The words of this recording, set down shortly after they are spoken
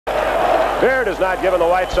Beard has not given the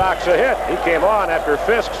White Sox a hit. He came on after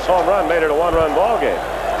Fisk's home run made it a one-run ball game.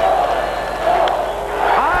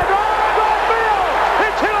 High drive, left field.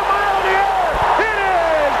 It's hit a mile in the air. It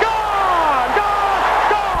is gone, gone,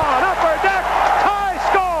 gone. Upper deck, tie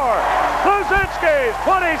score. Luzinski's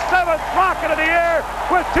 27th rocket of the year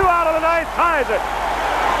with 2 out of the 9th ties it.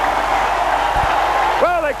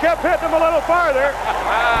 Well, they kept hitting him a little farther.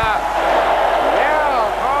 Yeah,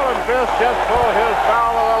 Colin Fisk just pulled his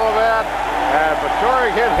foul a little bit. And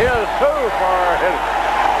Maturing hit his too for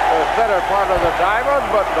the center part of the diamond,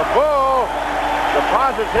 but the bull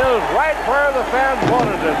deposits his right where the fans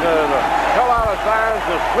wanted it. The Carolina fans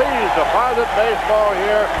is pleased deposit baseball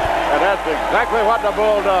here, and that's exactly what the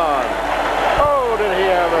bull does. Oh, did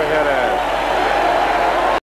he ever hit it?